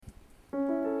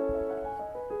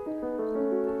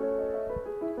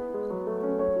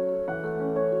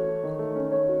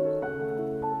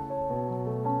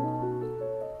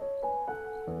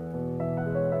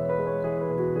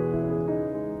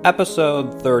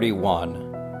Episode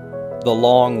 31, The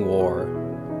Long War,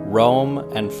 Rome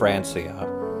and Francia.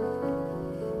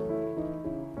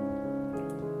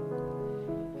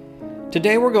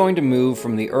 Today we're going to move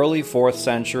from the early 4th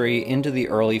century into the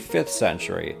early 5th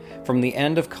century, from the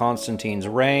end of Constantine's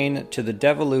reign to the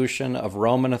devolution of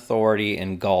Roman authority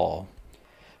in Gaul.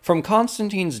 From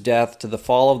Constantine's death to the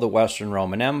fall of the Western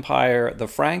Roman Empire, the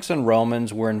Franks and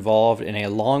Romans were involved in a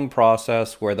long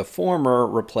process where the former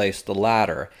replaced the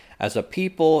latter, as a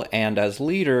people and as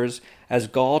leaders, as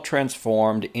Gaul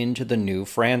transformed into the new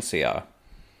Francia.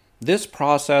 This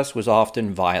process was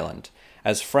often violent,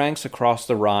 as Franks across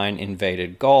the Rhine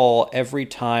invaded Gaul every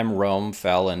time Rome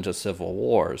fell into civil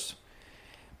wars.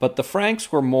 But the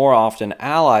Franks were more often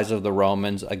allies of the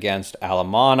Romans against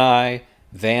Alemanni,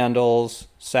 Vandals,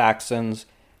 Saxons,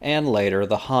 and later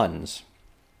the Huns.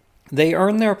 They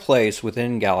earned their place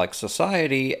within Gallic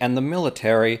society and the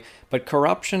military, but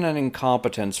corruption and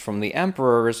incompetence from the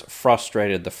emperors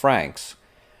frustrated the Franks.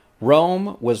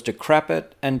 Rome was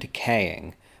decrepit and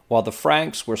decaying, while the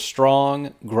Franks were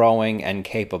strong, growing, and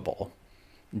capable.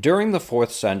 During the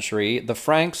 4th century, the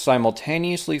Franks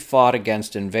simultaneously fought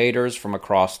against invaders from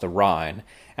across the Rhine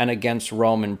and against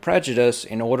Roman prejudice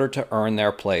in order to earn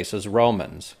their place as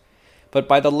Romans. But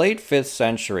by the late 5th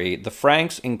century, the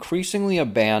Franks increasingly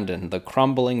abandoned the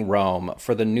crumbling Rome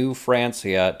for the new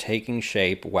Francia taking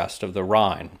shape west of the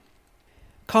Rhine.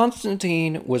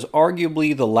 Constantine was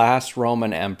arguably the last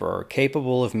Roman emperor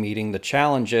capable of meeting the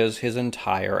challenges his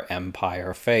entire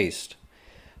empire faced.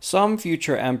 Some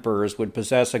future emperors would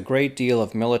possess a great deal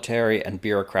of military and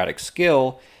bureaucratic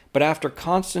skill, but after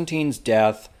Constantine's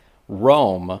death,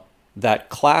 Rome, that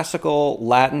classical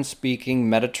Latin-speaking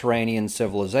Mediterranean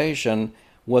civilization,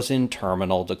 was in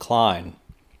terminal decline.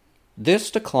 This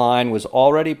decline was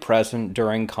already present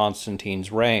during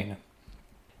Constantine's reign.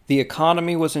 The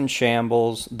economy was in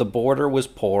shambles, the border was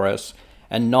porous,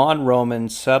 and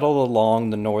non-Romans settled along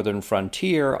the northern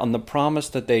frontier on the promise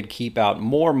that they'd keep out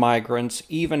more migrants,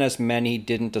 even as many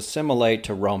didn't assimilate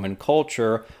to Roman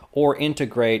culture or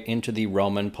integrate into the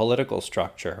Roman political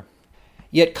structure.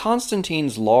 Yet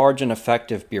Constantine's large and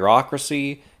effective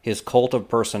bureaucracy, his cult of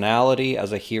personality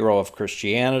as a hero of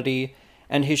Christianity,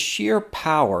 and his sheer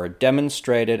power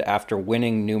demonstrated after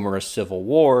winning numerous civil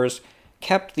wars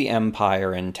kept the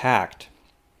empire intact.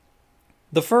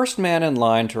 The first man in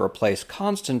line to replace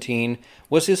Constantine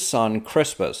was his son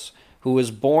Crispus, who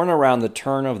was born around the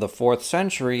turn of the 4th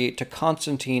century to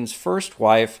Constantine's first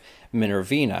wife,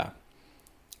 Minervina.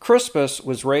 Crispus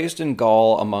was raised in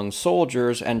Gaul among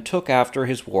soldiers and took after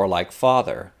his warlike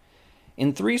father.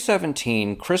 In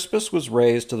 317, Crispus was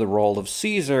raised to the role of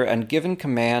Caesar and given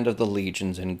command of the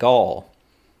legions in Gaul.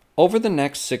 Over the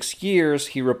next 6 years,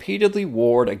 he repeatedly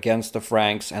warred against the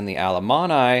Franks and the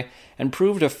Alemanni and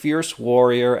proved a fierce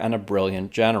warrior and a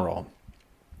brilliant general.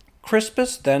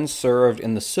 Crispus then served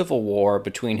in the civil war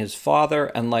between his father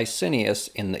and Licinius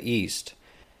in the east.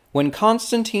 When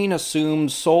Constantine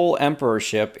assumed sole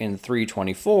emperorship in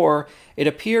 324, it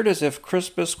appeared as if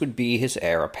Crispus would be his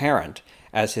heir apparent,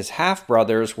 as his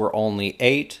half-brothers were only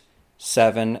 8,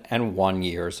 7, and 1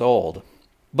 years old.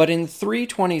 But in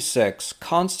 326,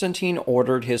 Constantine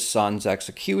ordered his son's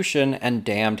execution and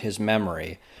damned his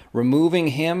memory, removing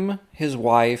him, his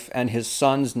wife, and his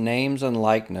son's names and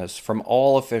likeness from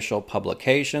all official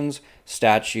publications,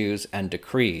 statues, and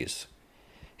decrees.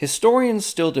 Historians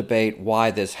still debate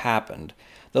why this happened,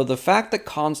 though the fact that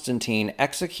Constantine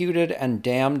executed and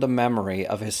damned the memory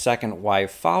of his second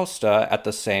wife Fausta at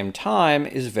the same time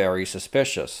is very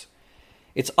suspicious.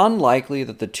 It's unlikely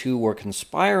that the two were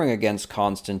conspiring against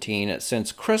Constantine,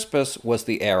 since Crispus was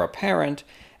the heir apparent,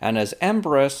 and as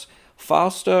empress,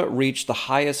 Fausta reached the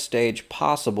highest stage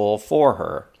possible for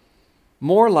her.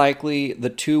 More likely, the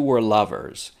two were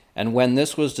lovers, and when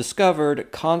this was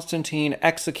discovered, Constantine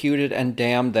executed and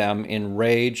damned them in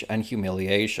rage and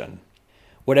humiliation.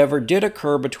 Whatever did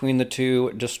occur between the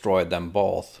two destroyed them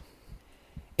both.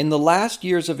 In the last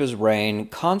years of his reign,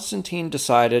 Constantine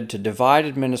decided to divide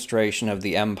administration of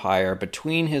the empire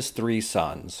between his 3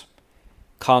 sons,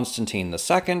 Constantine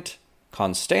II,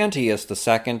 Constantius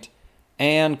II,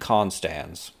 and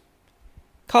Constans.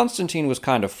 Constantine was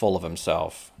kind of full of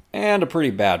himself, and a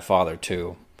pretty bad father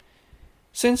too.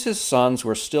 Since his sons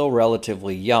were still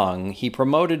relatively young, he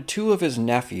promoted 2 of his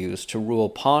nephews to rule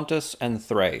Pontus and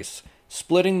Thrace,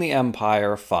 splitting the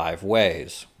empire 5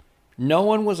 ways. No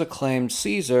one was acclaimed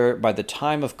Caesar by the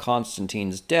time of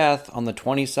Constantine's death on the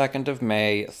 22nd of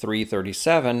May,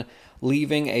 337,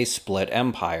 leaving a split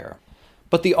empire.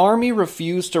 But the army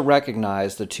refused to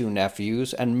recognize the two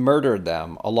nephews and murdered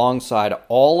them alongside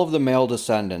all of the male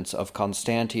descendants of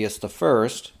Constantius I,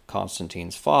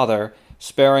 Constantine's father,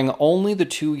 sparing only the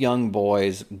two young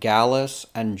boys Gallus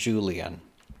and Julian.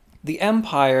 The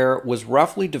empire was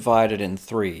roughly divided in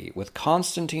three, with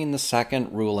Constantine II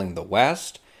ruling the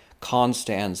west,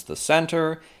 Constans the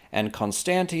center, and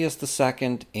Constantius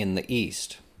II in the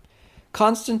east.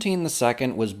 Constantine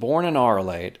II was born in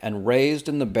Arelate and raised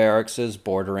in the barracks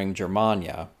bordering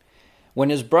Germania. When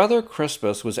his brother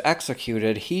Crispus was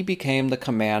executed, he became the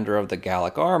commander of the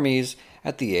Gallic armies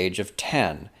at the age of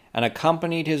 10 and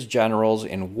accompanied his generals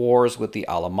in wars with the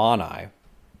Alemanni.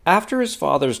 After his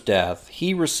father's death,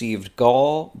 he received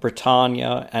Gaul,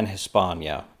 Britannia, and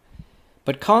Hispania.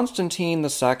 But Constantine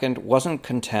II wasn't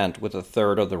content with a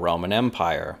third of the Roman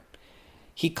Empire.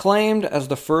 He claimed as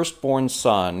the firstborn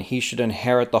son he should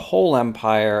inherit the whole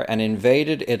empire and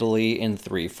invaded Italy in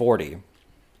 340.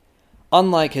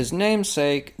 Unlike his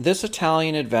namesake, this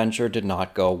Italian adventure did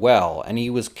not go well, and he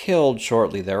was killed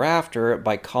shortly thereafter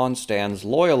by Constan's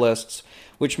loyalists,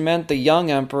 which meant the young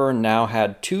emperor now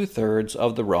had 2/3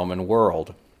 of the Roman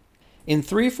world. In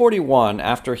 341,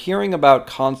 after hearing about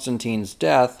Constantine's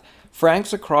death,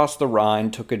 Franks across the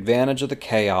Rhine took advantage of the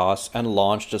chaos and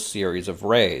launched a series of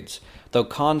raids, though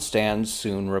Constans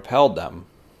soon repelled them.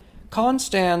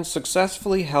 Constans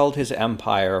successfully held his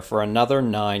empire for another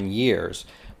 9 years,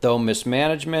 though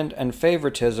mismanagement and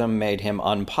favoritism made him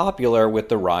unpopular with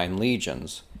the Rhine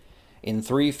legions. In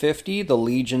 350, the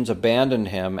legions abandoned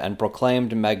him and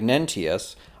proclaimed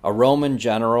Magnentius, a Roman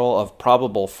general of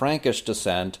probable Frankish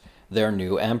descent, their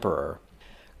new emperor.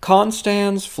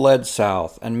 Constans fled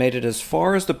south and made it as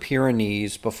far as the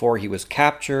Pyrenees before he was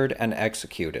captured and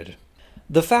executed.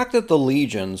 The fact that the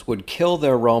legions would kill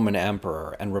their Roman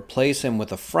emperor and replace him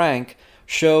with a Frank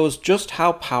shows just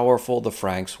how powerful the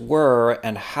Franks were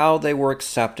and how they were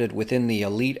accepted within the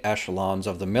elite echelons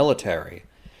of the military.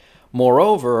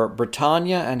 Moreover,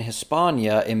 Britannia and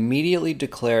Hispania immediately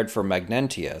declared for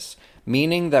Magnentius,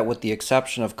 meaning that with the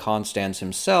exception of Constans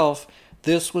himself,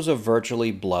 this was a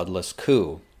virtually bloodless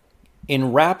coup.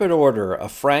 In rapid order, a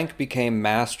Frank became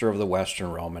master of the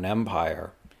Western Roman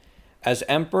Empire. As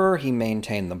emperor, he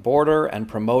maintained the border and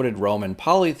promoted Roman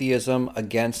polytheism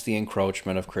against the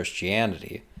encroachment of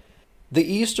Christianity.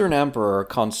 The Eastern Emperor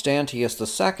Constantius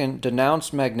II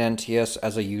denounced Magnentius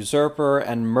as a usurper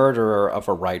and murderer of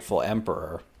a rightful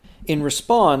emperor. In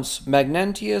response,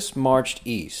 Magnentius marched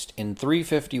east in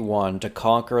 351 to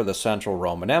conquer the Central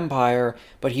Roman Empire,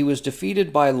 but he was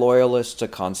defeated by loyalists to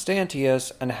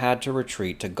Constantius and had to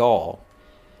retreat to Gaul.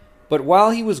 But while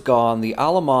he was gone, the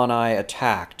Alemanni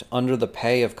attacked under the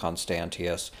pay of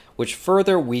Constantius, which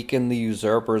further weakened the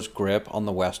usurper's grip on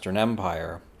the Western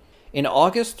Empire. In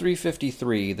August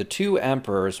 353, the two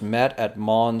emperors met at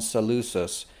Mons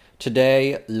Seleucus,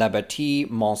 today La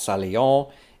Bâtie-Mont-Saillon,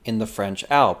 in the French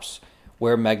Alps,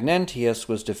 where Magnentius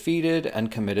was defeated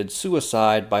and committed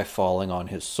suicide by falling on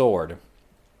his sword.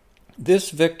 This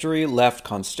victory left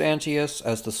Constantius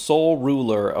as the sole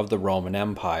ruler of the Roman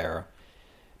Empire.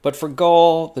 But for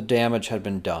Gaul, the damage had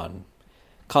been done.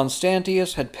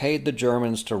 Constantius had paid the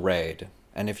Germans to raid,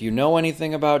 and if you know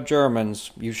anything about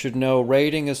Germans, you should know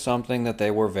raiding is something that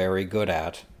they were very good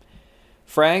at.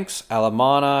 Franks,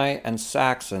 Alemanni, and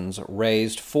Saxons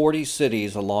razed 40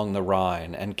 cities along the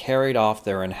Rhine and carried off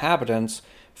their inhabitants,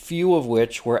 few of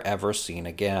which were ever seen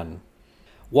again.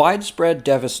 Widespread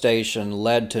devastation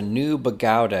led to new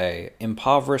Bagaudae,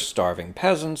 impoverished starving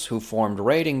peasants who formed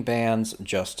raiding bands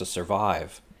just to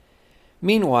survive.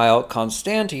 Meanwhile,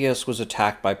 Constantius was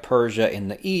attacked by Persia in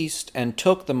the east and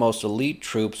took the most elite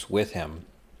troops with him.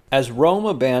 As Rome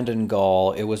abandoned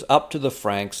Gaul, it was up to the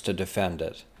Franks to defend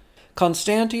it.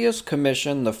 Constantius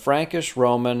commissioned the Frankish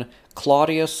Roman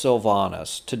Claudius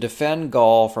Silvanus to defend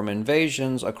Gaul from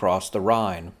invasions across the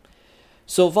Rhine.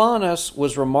 Silvanus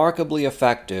was remarkably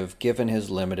effective given his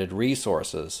limited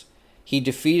resources. He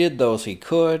defeated those he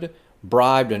could,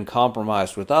 bribed and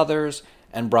compromised with others,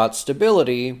 and brought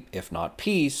stability, if not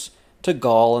peace, to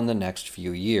Gaul in the next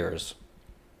few years.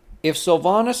 If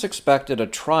Silvanus expected a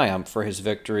triumph for his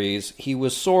victories, he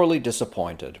was sorely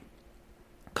disappointed.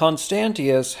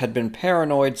 Constantius had been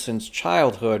paranoid since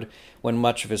childhood when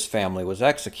much of his family was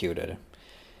executed.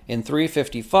 In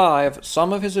 355,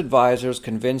 some of his advisors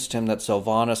convinced him that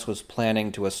Silvanus was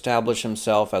planning to establish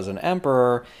himself as an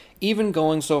emperor, even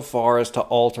going so far as to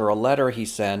alter a letter he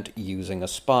sent using a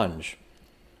sponge.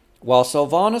 While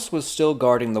Silvanus was still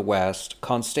guarding the west,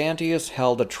 Constantius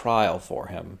held a trial for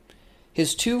him.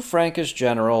 His two Frankish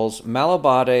generals,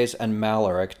 Malabades and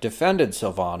Malaric, defended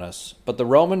Silvanus, but the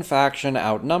Roman faction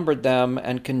outnumbered them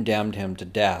and condemned him to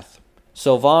death.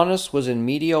 Silvanus was in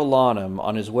Mediolanum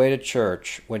on his way to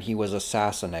church when he was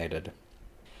assassinated.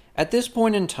 At this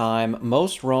point in time,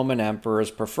 most Roman emperors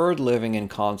preferred living in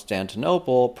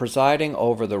Constantinople, presiding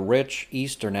over the rich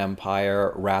Eastern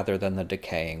Empire rather than the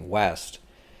decaying West.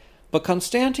 But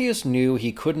Constantius knew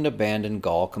he couldn't abandon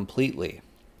Gaul completely.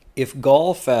 If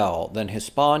Gaul fell, then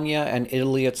Hispania and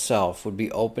Italy itself would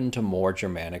be open to more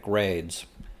Germanic raids.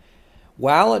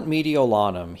 While at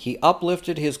Mediolanum, he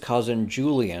uplifted his cousin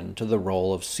Julian to the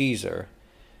role of Caesar.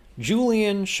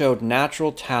 Julian showed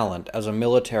natural talent as a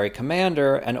military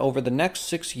commander and over the next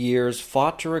 6 years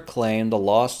fought to reclaim the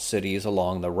lost cities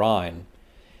along the Rhine.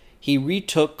 He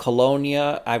retook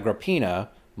Colonia Agrippina,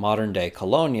 modern-day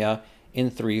Colonia,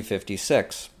 in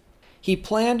 356. He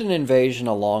planned an invasion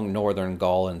along northern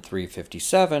Gaul in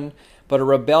 357, but a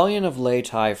rebellion of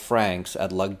Laeti Franks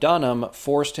at Lugdunum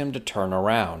forced him to turn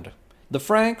around. The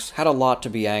Franks had a lot to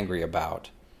be angry about.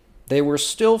 They were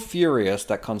still furious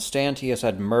that Constantius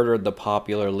had murdered the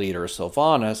popular leader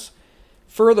Silvanus.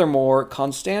 Furthermore,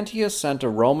 Constantius sent a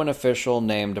Roman official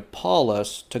named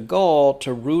Paulus to Gaul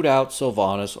to root out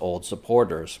Silvanus' old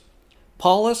supporters.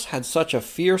 Paulus had such a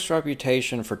fierce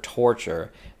reputation for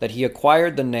torture that he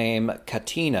acquired the name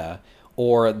Catena,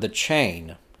 or the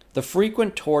Chain. The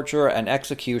frequent torture and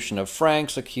execution of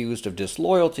Franks accused of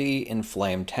disloyalty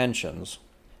inflamed tensions.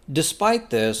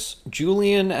 Despite this,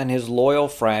 Julian and his loyal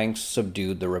Franks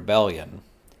subdued the rebellion.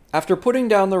 After putting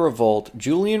down the revolt,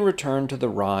 Julian returned to the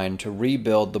Rhine to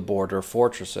rebuild the border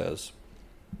fortresses.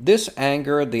 This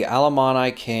angered the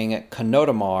Alemanni king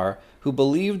Canodomar, who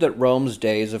believed that Rome's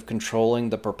days of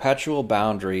controlling the perpetual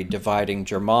boundary dividing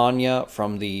Germania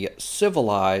from the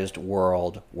civilized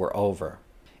world were over.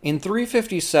 In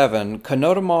 357,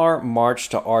 Canodomar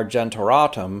marched to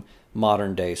Argentoratum,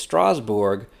 modern-day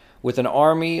Strasbourg, with an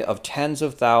army of tens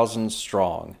of thousands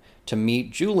strong, to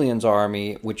meet Julian's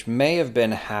army, which may have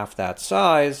been half that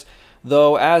size,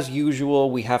 though as usual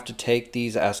we have to take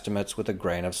these estimates with a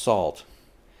grain of salt.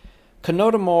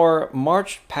 Canodomar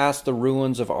marched past the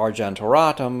ruins of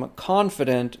Argentoratum,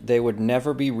 confident they would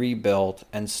never be rebuilt,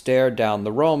 and stared down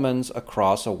the Romans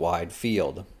across a wide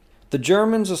field. The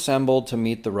Germans assembled to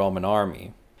meet the Roman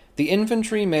army. The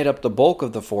infantry made up the bulk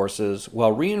of the forces,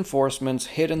 while reinforcements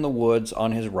hid in the woods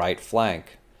on his right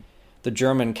flank. The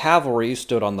German cavalry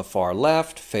stood on the far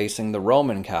left, facing the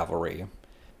Roman cavalry.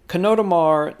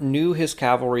 Canodomar knew his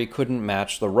cavalry couldn't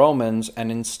match the Romans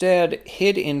and instead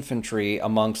hid infantry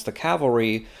amongst the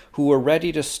cavalry who were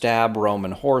ready to stab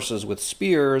Roman horses with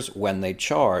spears when they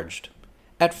charged.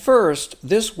 At first,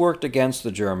 this worked against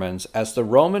the Germans as the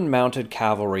Roman mounted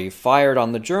cavalry fired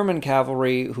on the German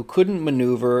cavalry who couldn't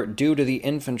maneuver due to the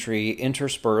infantry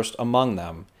interspersed among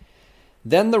them.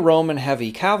 Then the Roman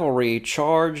heavy cavalry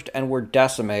charged and were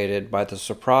decimated by the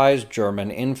surprised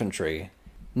German infantry.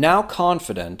 Now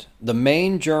confident, the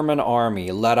main German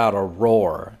army let out a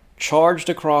roar, charged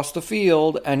across the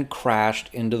field, and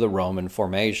crashed into the Roman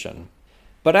formation.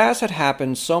 But as had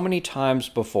happened so many times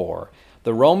before,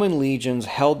 the Roman legions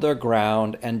held their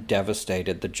ground and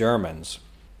devastated the Germans.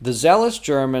 The zealous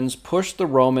Germans pushed the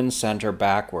Roman center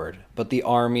backward, but the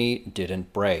army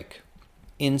didn't break.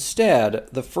 Instead,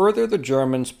 the further the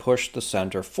Germans pushed the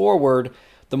center forward,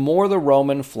 the more the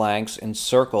Roman flanks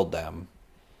encircled them.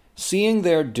 Seeing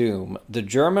their doom, the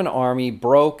German army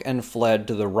broke and fled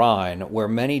to the Rhine, where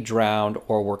many drowned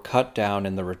or were cut down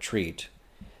in the retreat.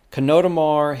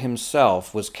 Canodomar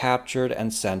himself was captured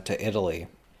and sent to Italy.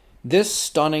 This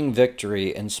stunning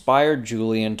victory inspired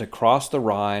Julian to cross the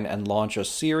Rhine and launch a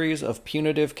series of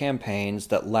punitive campaigns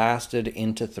that lasted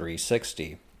into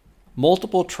 360.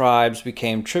 Multiple tribes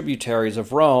became tributaries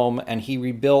of Rome, and he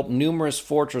rebuilt numerous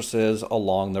fortresses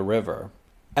along the river.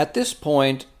 At this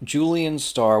point, Julian's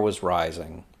star was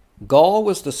rising. Gaul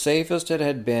was the safest it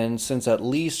had been since at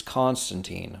least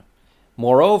Constantine.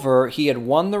 Moreover, he had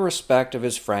won the respect of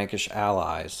his Frankish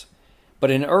allies.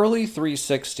 But in early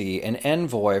 360, an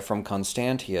envoy from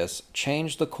Constantius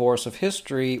changed the course of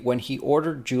history when he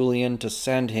ordered Julian to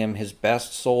send him his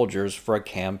best soldiers for a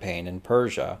campaign in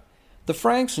Persia. The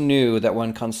Franks knew that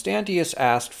when Constantius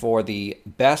asked for the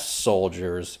best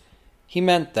soldiers, he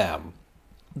meant them.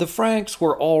 The Franks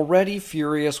were already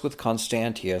furious with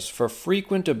Constantius for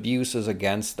frequent abuses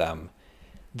against them.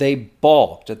 They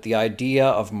balked at the idea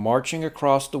of marching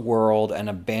across the world and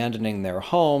abandoning their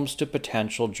homes to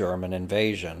potential German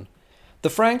invasion. The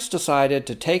Franks decided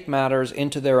to take matters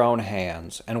into their own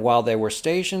hands, and while they were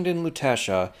stationed in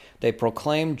Lutetia, they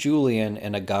proclaimed Julian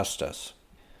in Augustus.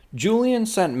 Julian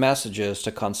sent messages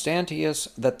to Constantius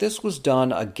that this was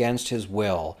done against his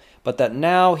will, but that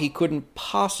now he couldn't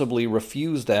possibly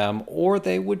refuse them or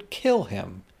they would kill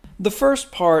him. The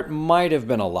first part might have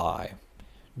been a lie.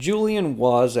 Julian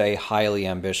was a highly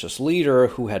ambitious leader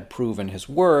who had proven his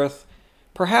worth.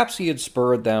 Perhaps he had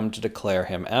spurred them to declare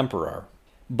him emperor.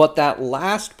 But that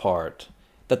last part,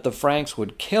 that the Franks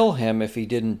would kill him if he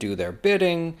didn't do their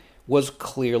bidding, was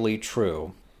clearly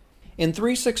true. In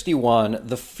 361,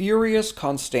 the furious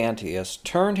Constantius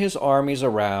turned his armies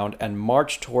around and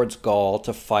marched towards Gaul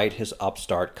to fight his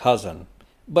upstart cousin.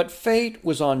 But fate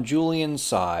was on Julian's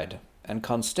side, and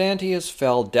Constantius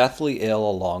fell deathly ill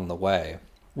along the way.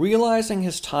 Realizing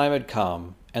his time had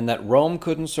come, and that Rome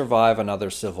couldn't survive another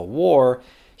civil war,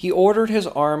 he ordered his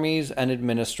armies and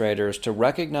administrators to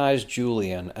recognize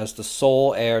Julian as the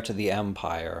sole heir to the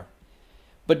empire.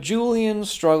 But Julian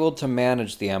struggled to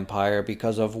manage the empire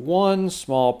because of one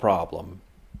small problem.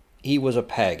 He was a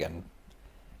pagan.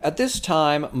 At this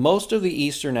time, most of the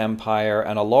Eastern Empire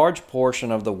and a large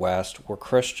portion of the West were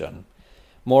Christian.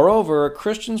 Moreover,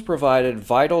 Christians provided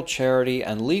vital charity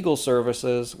and legal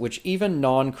services which even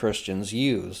non-Christians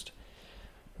used.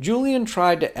 Julian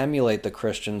tried to emulate the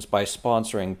Christians by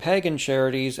sponsoring pagan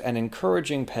charities and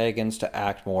encouraging pagans to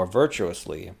act more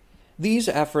virtuously. These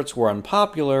efforts were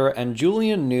unpopular, and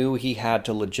Julian knew he had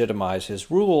to legitimize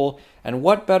his rule, and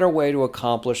what better way to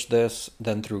accomplish this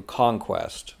than through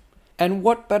conquest? And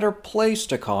what better place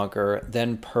to conquer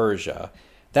than Persia,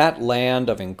 that land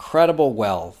of incredible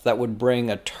wealth that would bring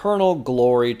eternal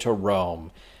glory to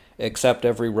Rome, except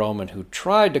every Roman who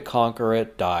tried to conquer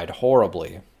it died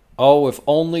horribly. Oh, if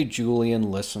only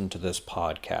Julian listened to this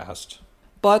podcast.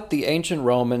 But the ancient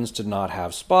Romans did not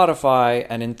have Spotify,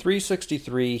 and in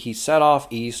 363 he set off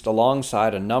east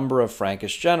alongside a number of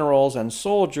Frankish generals and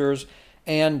soldiers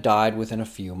and died within a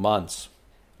few months.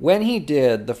 When he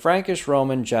did, the Frankish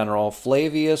Roman general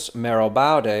Flavius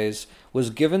Merobaudes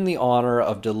was given the honor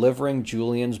of delivering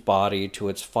Julian's body to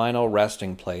its final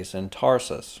resting place in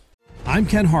Tarsus. I'm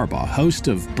Ken Harbaugh, host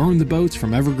of Burn the Boats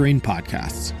from Evergreen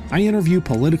Podcasts. I interview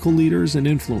political leaders and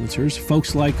influencers,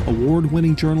 folks like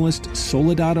award-winning journalist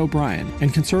Soledad O'Brien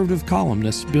and conservative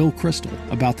columnist Bill Kristol,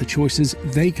 about the choices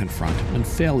they confront when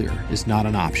failure is not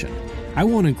an option. I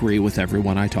won't agree with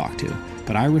everyone I talk to,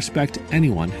 but I respect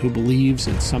anyone who believes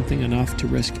in something enough to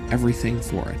risk everything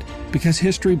for it, because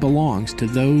history belongs to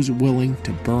those willing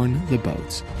to burn the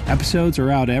boats. Episodes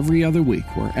are out every other week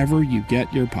wherever you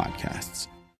get your podcasts.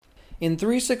 In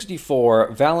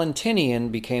 364, Valentinian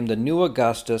became the new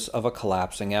Augustus of a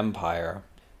collapsing empire.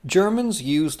 Germans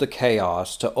used the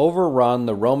chaos to overrun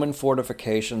the Roman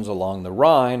fortifications along the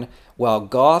Rhine, while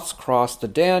Goths crossed the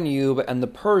Danube and the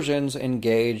Persians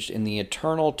engaged in the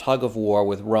eternal tug-of-war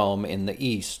with Rome in the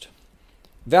east.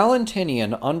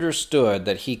 Valentinian understood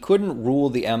that he couldn't rule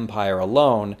the empire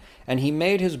alone, and he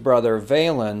made his brother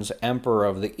Valens emperor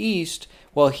of the east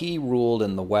while he ruled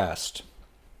in the west.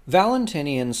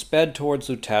 Valentinian sped towards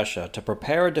Lutetia to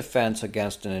prepare a defense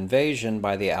against an invasion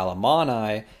by the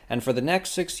Alemanni, and for the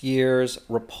next 6 years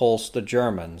repulsed the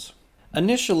Germans.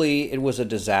 Initially, it was a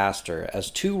disaster, as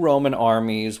 2 Roman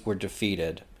armies were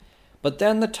defeated. But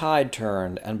then the tide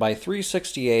turned, and by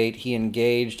 368 he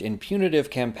engaged in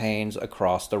punitive campaigns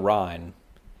across the Rhine.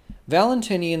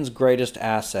 Valentinian's greatest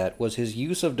asset was his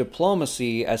use of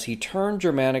diplomacy as he turned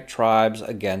Germanic tribes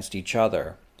against each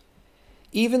other.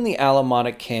 Even the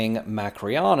Alemannic king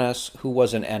Macrianus, who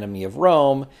was an enemy of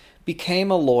Rome, became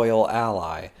a loyal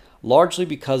ally, largely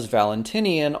because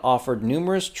Valentinian offered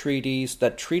numerous treaties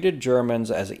that treated Germans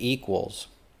as equals.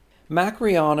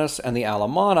 Macrianus and the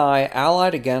Alemanni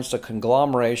allied against a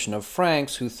conglomeration of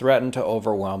Franks who threatened to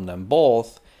overwhelm them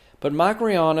both, but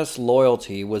Macrianus'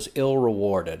 loyalty was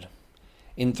ill-rewarded.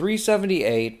 In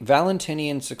 378,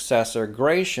 Valentinian's successor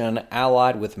Gratian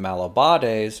allied with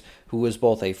Malobades, who was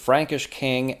both a Frankish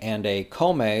king and a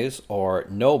comes, or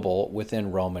noble,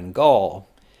 within Roman Gaul.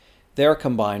 Their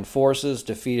combined forces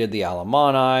defeated the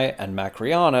Alemanni, and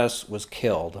Macrianus was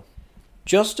killed.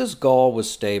 Just as Gaul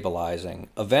was stabilizing,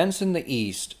 events in the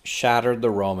east shattered the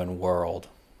Roman world.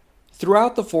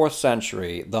 Throughout the 4th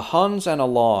century, the Huns and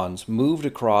Alans moved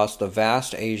across the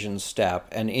vast Asian steppe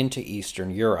and into Eastern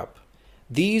Europe.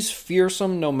 These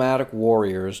fearsome nomadic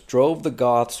warriors drove the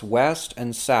Goths west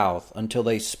and south until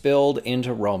they spilled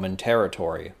into Roman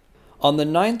territory. On the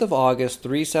 9th of August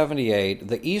 378,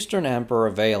 the Eastern Emperor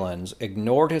Valens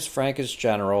ignored his Frankish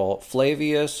general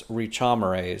Flavius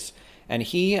Ricimares, and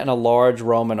he and a large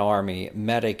Roman army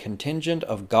met a contingent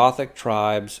of Gothic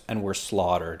tribes and were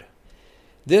slaughtered.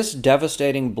 This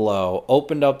devastating blow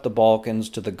opened up the Balkans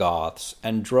to the Goths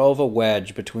and drove a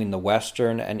wedge between the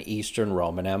Western and Eastern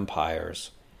Roman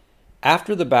empires.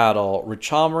 After the battle,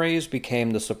 Ricimares became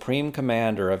the supreme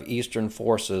commander of Eastern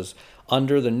forces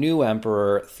under the new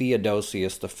emperor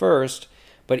Theodosius I,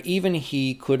 but even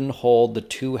he couldn't hold the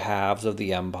two halves of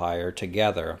the empire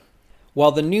together.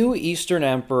 While the new Eastern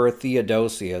Emperor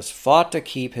Theodosius fought to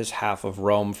keep his half of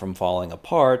Rome from falling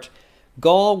apart,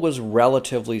 Gaul was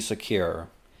relatively secure.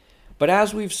 But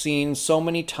as we've seen so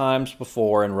many times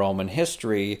before in Roman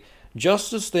history,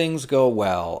 just as things go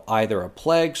well, either a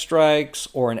plague strikes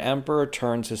or an emperor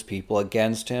turns his people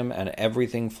against him and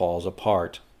everything falls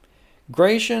apart.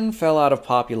 Gratian fell out of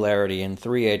popularity in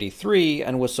 383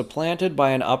 and was supplanted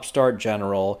by an upstart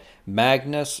general,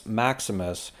 Magnus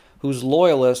Maximus, whose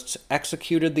loyalists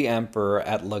executed the emperor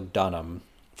at Lugdunum.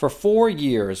 For 4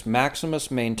 years,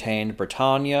 Maximus maintained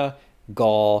Britannia,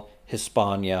 Gaul,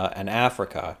 Hispania, and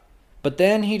Africa. But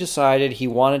then he decided he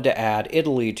wanted to add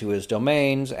Italy to his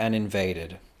domains and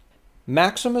invaded.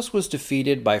 Maximus was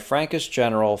defeated by Frankish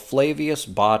general Flavius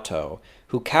Bato,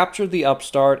 who captured the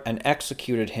upstart and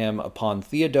executed him upon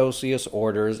Theodosius'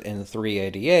 orders in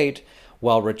 388,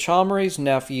 while Richomery's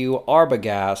nephew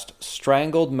Arbogast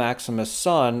strangled Maximus'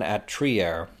 son at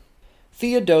Trier.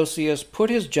 Theodosius put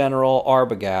his general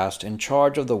Arbogast in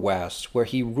charge of the West, where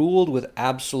he ruled with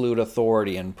absolute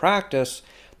authority in practice,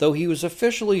 though he was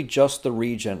officially just the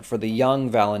regent for the young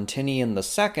Valentinian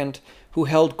II, who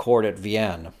held court at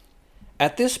Vienne.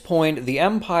 At this point, the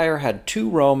empire had 2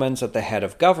 Romans at the head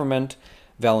of government,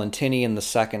 Valentinian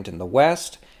II in the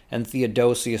west and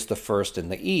Theodosius I in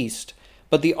the east,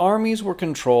 but the armies were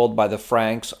controlled by the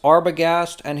Franks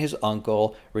Arbogast and his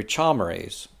uncle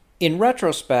Richomeres. In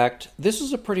retrospect, this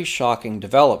is a pretty shocking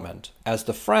development, as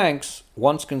the Franks,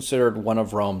 once considered one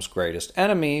of Rome's greatest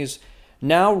enemies,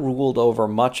 now ruled over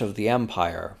much of the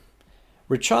empire.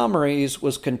 Richomeres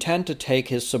was content to take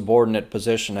his subordinate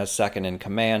position as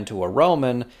second-in-command to a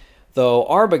Roman, though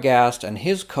Arbogast and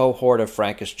his cohort of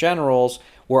Frankish generals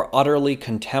were utterly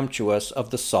contemptuous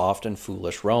of the soft and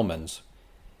foolish Romans.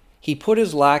 He put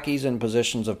his lackeys in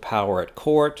positions of power at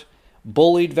court,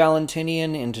 bullied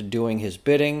Valentinian into doing his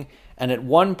bidding, and at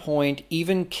one point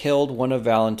even killed one of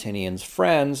Valentinian's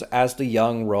friends as the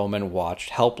young Roman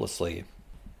watched helplessly.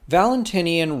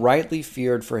 Valentinian rightly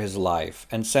feared for his life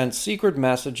and sent secret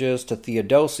messages to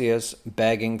Theodosius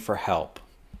begging for help.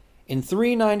 In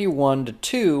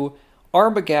 391-2,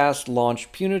 Arbogast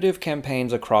launched punitive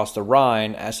campaigns across the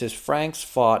Rhine as his Franks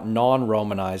fought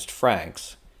non-Romanized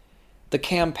Franks. The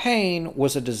campaign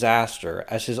was a disaster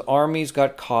as his armies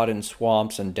got caught in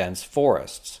swamps and dense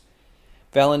forests.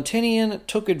 Valentinian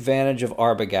took advantage of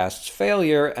Arbogast's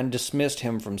failure and dismissed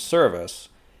him from service,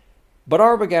 but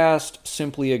Arbogast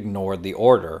simply ignored the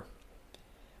order.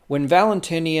 When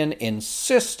Valentinian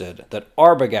insisted that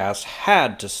Arbogast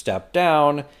had to step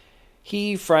down,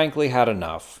 he frankly had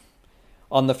enough.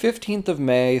 On the 15th of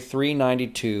May,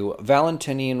 392,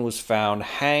 Valentinian was found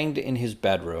hanged in his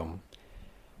bedroom.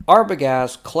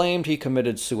 Arbogast claimed he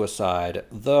committed suicide,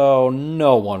 though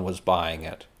no one was buying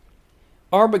it.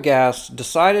 Arbogast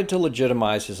decided to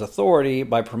legitimize his authority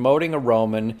by promoting a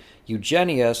Roman,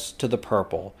 Eugenius, to the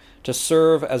purple, to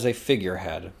serve as a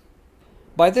figurehead.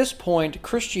 By this point,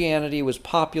 Christianity was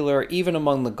popular even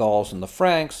among the Gauls and the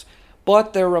Franks,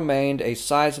 but there remained a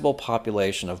sizable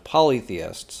population of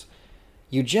polytheists.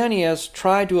 Eugenius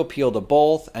tried to appeal to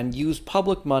both and used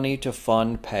public money to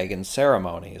fund pagan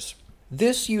ceremonies.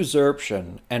 This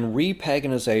usurpation and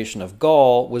repaganization of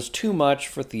Gaul was too much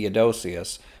for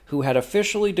Theodosius, who had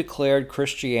officially declared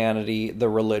Christianity the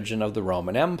religion of the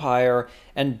Roman Empire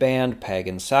and banned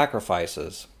pagan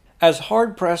sacrifices. As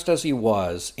hard-pressed as he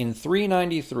was, in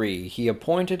 393 he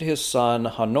appointed his son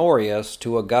Honorius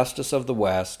to Augustus of the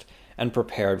West and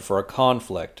prepared for a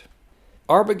conflict.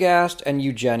 Arbogast and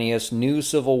Eugenius knew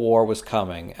civil war was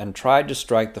coming and tried to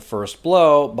strike the first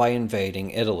blow by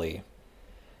invading Italy.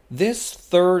 This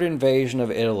third invasion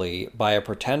of Italy by a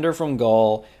pretender from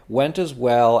Gaul went as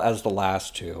well as the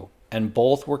last two, and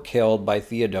both were killed by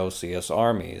Theodosius'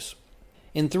 armies.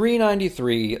 In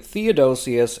 393,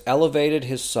 Theodosius elevated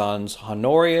his sons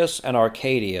Honorius and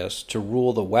Arcadius to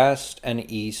rule the west and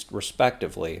east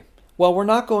respectively. While we're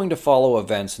not going to follow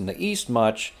events in the east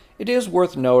much, it is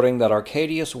worth noting that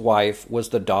Arcadius' wife was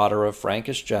the daughter of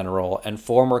Frankish general and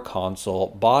former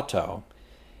consul Bato.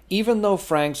 Even though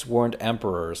Franks weren't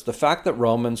emperors, the fact that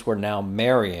Romans were now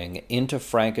marrying into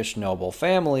Frankish noble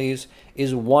families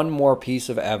is one more piece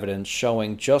of evidence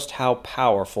showing just how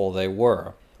powerful they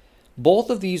were. Both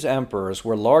of these emperors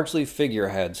were largely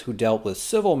figureheads who dealt with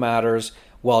civil matters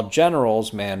while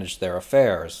generals managed their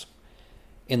affairs.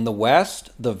 In the west,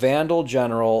 the Vandal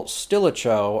general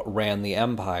Stilicho ran the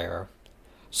empire.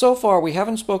 So far, we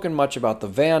haven't spoken much about the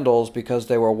Vandals because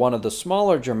they were one of the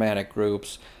smaller Germanic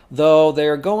groups, though they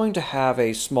are going to have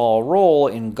a small role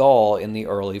in Gaul in the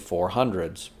early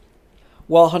 400s.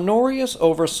 While Honorius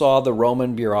oversaw the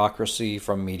Roman bureaucracy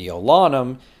from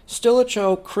Mediolanum,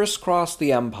 Stilicho crisscrossed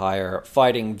the empire,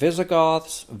 fighting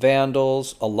Visigoths,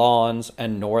 Vandals, Alans,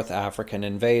 and North African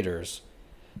invaders.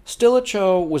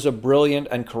 Stilicho was a brilliant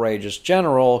and courageous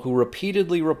general who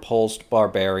repeatedly repulsed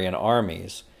barbarian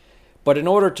armies. But in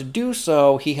order to do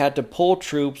so, he had to pull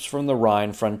troops from the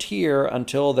Rhine frontier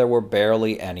until there were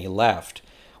barely any left,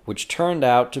 which turned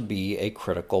out to be a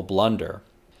critical blunder.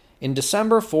 In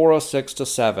December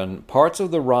 406-7, parts of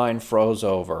the Rhine froze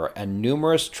over, and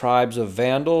numerous tribes of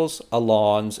Vandals,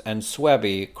 Alans, and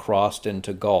Suebi crossed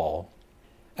into Gaul.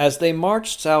 As they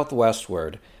marched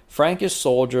southwestward, Frankish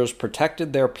soldiers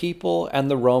protected their people and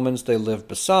the Romans they lived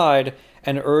beside,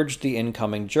 and urged the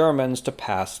incoming Germans to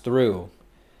pass through.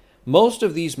 Most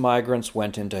of these migrants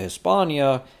went into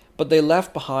Hispania, but they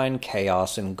left behind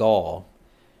chaos in Gaul.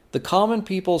 The common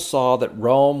people saw that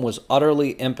Rome was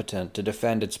utterly impotent to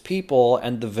defend its people,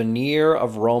 and the veneer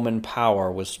of Roman power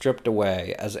was stripped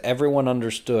away as everyone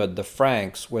understood the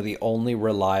Franks were the only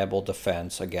reliable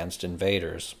defense against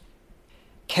invaders.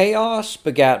 Chaos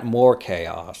begat more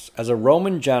chaos, as a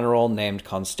Roman general named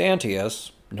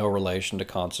Constantius, no relation to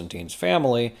Constantine's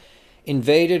family,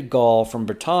 invaded Gaul from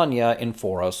Britannia in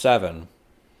 407.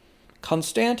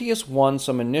 Constantius won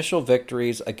some initial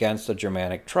victories against the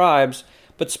Germanic tribes,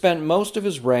 but spent most of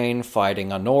his reign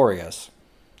fighting Honorius.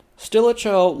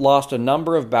 Stilicho lost a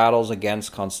number of battles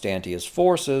against Constantius'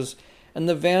 forces, and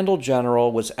the Vandal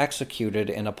general was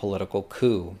executed in a political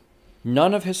coup.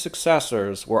 None of his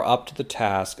successors were up to the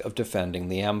task of defending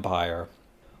the empire.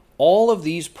 All of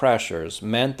these pressures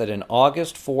meant that in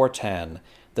August 410,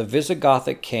 the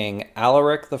Visigothic king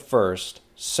Alaric I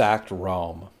sacked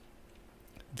Rome.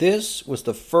 This was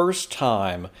the first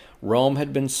time Rome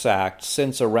had been sacked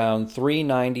since around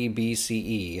 390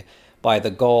 BCE by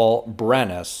the Gaul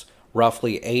Brennus,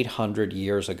 roughly 800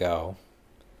 years ago.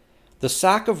 The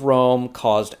sack of Rome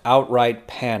caused outright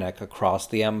panic across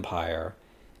the empire.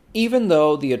 Even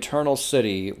though the Eternal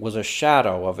City was a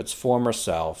shadow of its former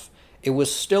self, it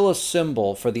was still a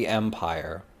symbol for the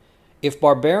empire. If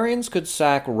barbarians could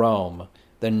sack Rome,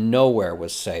 then nowhere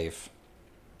was safe.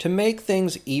 To make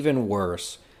things even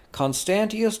worse,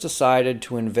 Constantius decided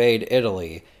to invade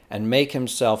Italy and make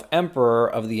himself emperor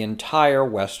of the entire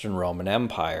Western Roman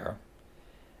Empire.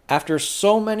 After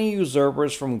so many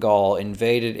usurpers from Gaul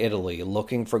invaded Italy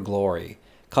looking for glory,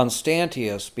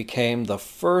 Constantius became the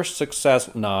first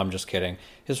I'm just kidding.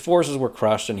 His forces were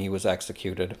crushed and he was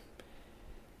executed.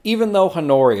 Even though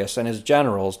Honorius and his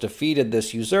generals defeated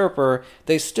this usurper,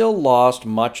 they still lost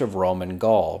much of Roman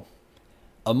Gaul.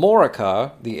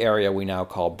 Amorica, the area we now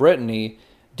call Brittany,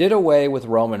 did away with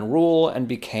Roman rule and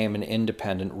became an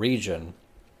independent region.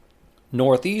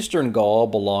 Northeastern Gaul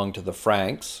belonged to the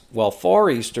Franks, while far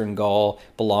eastern Gaul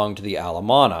belonged to the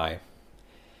Alemanni.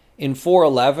 In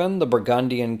 411, the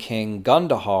Burgundian king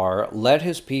Gundahar led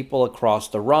his people across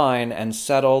the Rhine and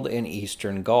settled in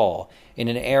eastern Gaul, in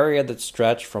an area that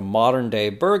stretched from modern-day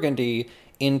Burgundy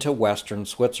into western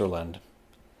Switzerland.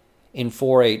 In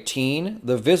 418,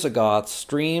 the Visigoths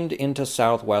streamed into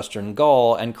southwestern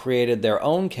Gaul and created their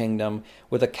own kingdom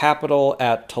with a capital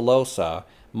at Tolosa,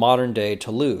 modern-day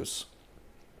Toulouse.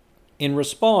 In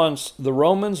response, the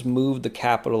Romans moved the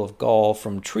capital of Gaul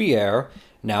from Trier,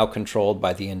 now controlled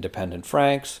by the independent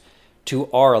Franks, to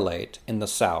Arelate in the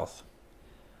south.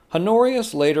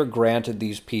 Honorius later granted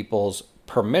these peoples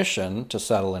permission to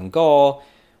settle in Gaul,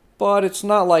 but it's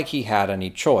not like he had any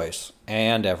choice,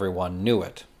 and everyone knew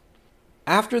it.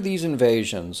 After these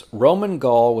invasions, Roman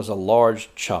Gaul was a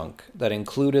large chunk that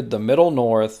included the Middle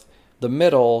North, the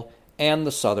Middle, and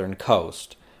the southern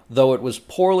coast, though it was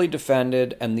poorly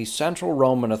defended and the central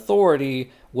Roman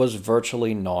authority was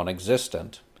virtually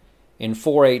non-existent. In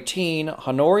 418,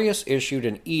 Honorius issued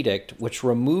an edict which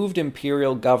removed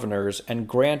imperial governors and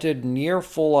granted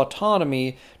near-full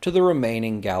autonomy to the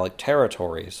remaining Gallic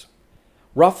territories.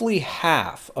 Roughly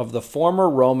half of the former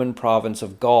Roman province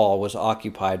of Gaul was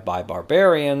occupied by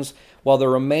barbarians, while the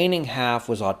remaining half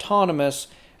was autonomous,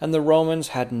 and the Romans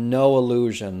had no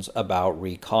illusions about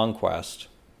reconquest.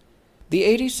 The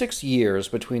 86 years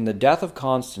between the death of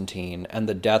Constantine and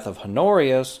the death of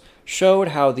Honorius showed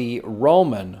how the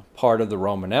Roman part of the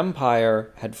Roman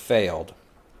Empire had failed.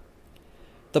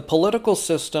 The political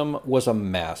system was a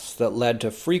mess that led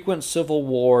to frequent civil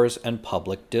wars and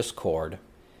public discord.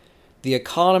 The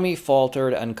economy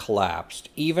faltered and collapsed,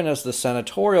 even as the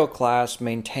senatorial class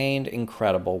maintained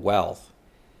incredible wealth.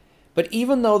 But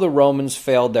even though the Romans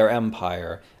failed their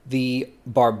empire, the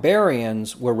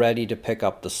barbarians were ready to pick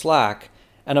up the slack,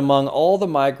 and among all the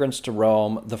migrants to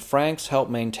Rome, the Franks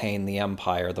helped maintain the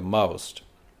empire the most.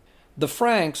 The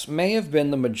Franks may have been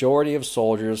the majority of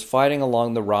soldiers fighting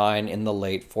along the Rhine in the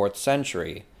late 4th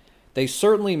century. They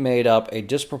certainly made up a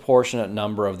disproportionate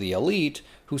number of the elite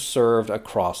who served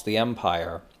across the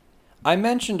empire. I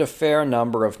mentioned a fair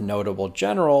number of notable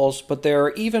generals, but there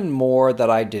are even more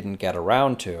that I didn't get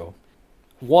around to.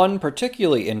 One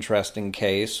particularly interesting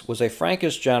case was a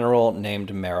Frankish general named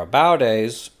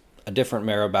Merobaudes, a different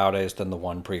Merobaudes than the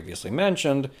one previously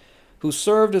mentioned, who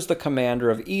served as the commander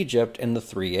of Egypt in the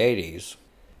 380s.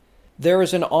 There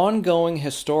is an ongoing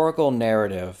historical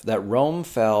narrative that Rome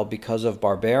fell because of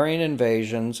barbarian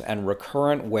invasions and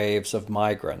recurrent waves of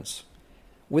migrants.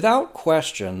 Without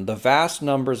question, the vast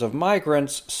numbers of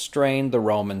migrants strained the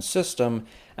Roman system,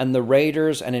 and the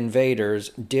raiders and invaders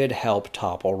did help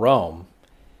topple Rome.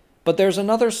 But there's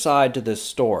another side to this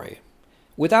story.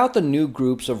 Without the new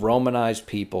groups of Romanized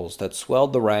peoples that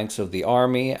swelled the ranks of the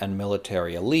army and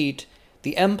military elite,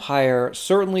 the empire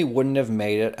certainly wouldn't have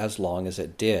made it as long as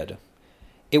it did.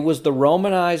 It was the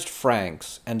Romanized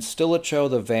Franks and Stilicho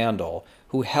the Vandal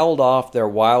who held off their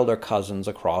wilder cousins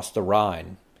across the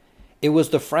Rhine. It was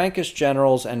the Frankish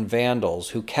generals and Vandals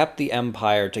who kept the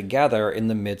empire together in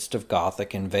the midst of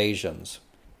Gothic invasions.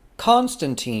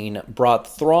 Constantine brought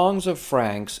throngs of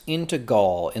Franks into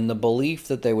Gaul in the belief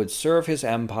that they would serve his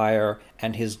empire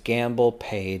and his gamble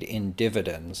paid in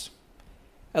dividends.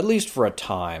 At least for a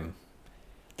time.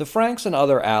 The Franks and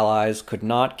other allies could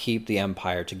not keep the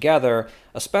empire together,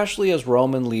 especially as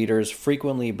Roman leaders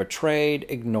frequently betrayed,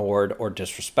 ignored, or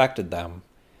disrespected them.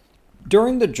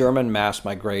 During the German mass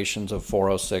migrations of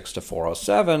 406 to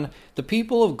 407, the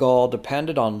people of Gaul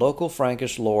depended on local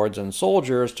Frankish lords and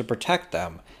soldiers to protect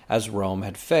them, as Rome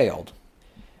had failed.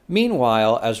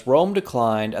 Meanwhile, as Rome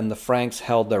declined and the Franks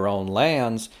held their own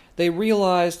lands, they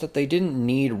realized that they didn't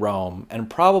need Rome and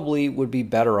probably would be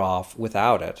better off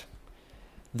without it.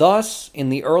 Thus, in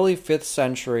the early 5th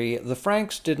century, the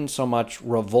Franks didn't so much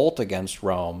revolt against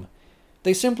Rome.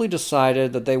 They simply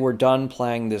decided that they were done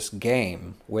playing this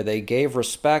game, where they gave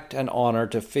respect and honor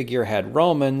to figurehead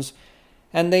Romans,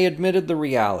 and they admitted the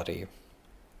reality.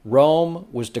 Rome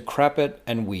was decrepit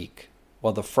and weak,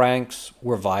 while the Franks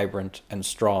were vibrant and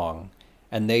strong,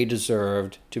 and they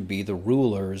deserved to be the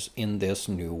rulers in this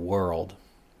new world.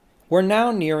 We're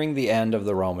now nearing the end of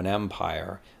the Roman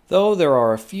Empire, though there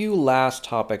are a few last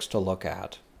topics to look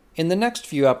at. In the next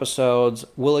few episodes,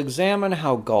 we'll examine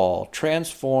how Gaul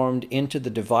transformed into the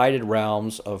divided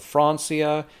realms of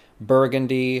Francia,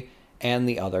 Burgundy, and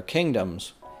the other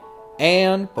kingdoms.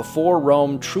 And before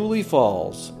Rome truly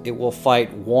falls, it will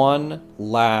fight one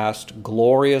last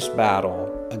glorious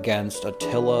battle against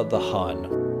Attila the Hun.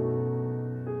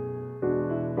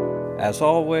 As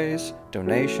always,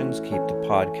 donations keep the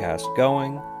podcast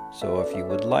going, so if you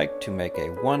would like to make a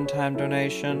one-time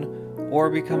donation or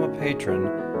become a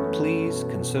patron, please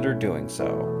consider doing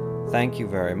so. Thank you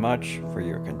very much for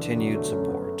your continued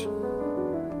support.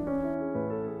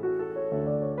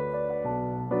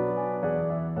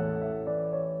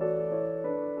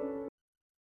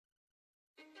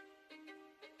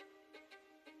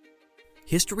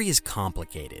 History is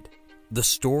complicated. The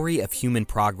story of human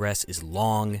progress is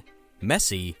long,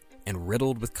 messy, and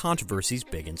riddled with controversies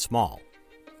big and small.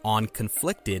 On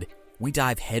Conflicted, we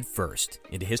dive headfirst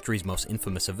into history's most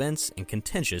infamous events and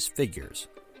contentious figures.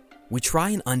 We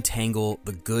try and untangle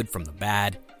the good from the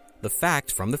bad, the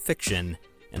fact from the fiction,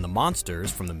 and the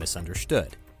monsters from the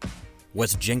misunderstood.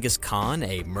 Was Genghis Khan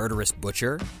a murderous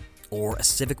butcher or a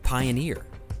civic pioneer?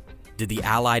 Did the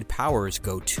Allied powers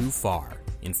go too far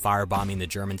in firebombing the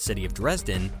German city of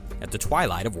Dresden at the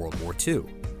twilight of World War II?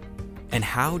 And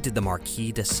how did the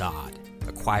Marquis de Sade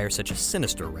acquire such a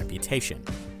sinister reputation?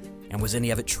 And was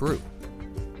any of it true?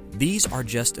 These are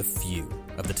just a few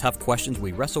of the tough questions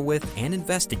we wrestle with and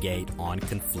investigate on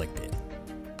Conflicted.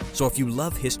 So if you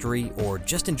love history or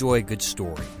just enjoy a good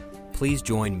story, please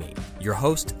join me, your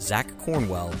host, Zach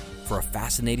Cornwell, for a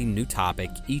fascinating new topic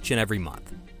each and every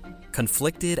month.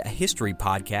 Conflicted, a history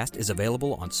podcast, is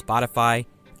available on Spotify,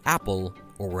 Apple,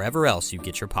 or wherever else you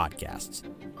get your podcasts.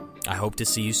 I hope to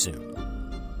see you soon.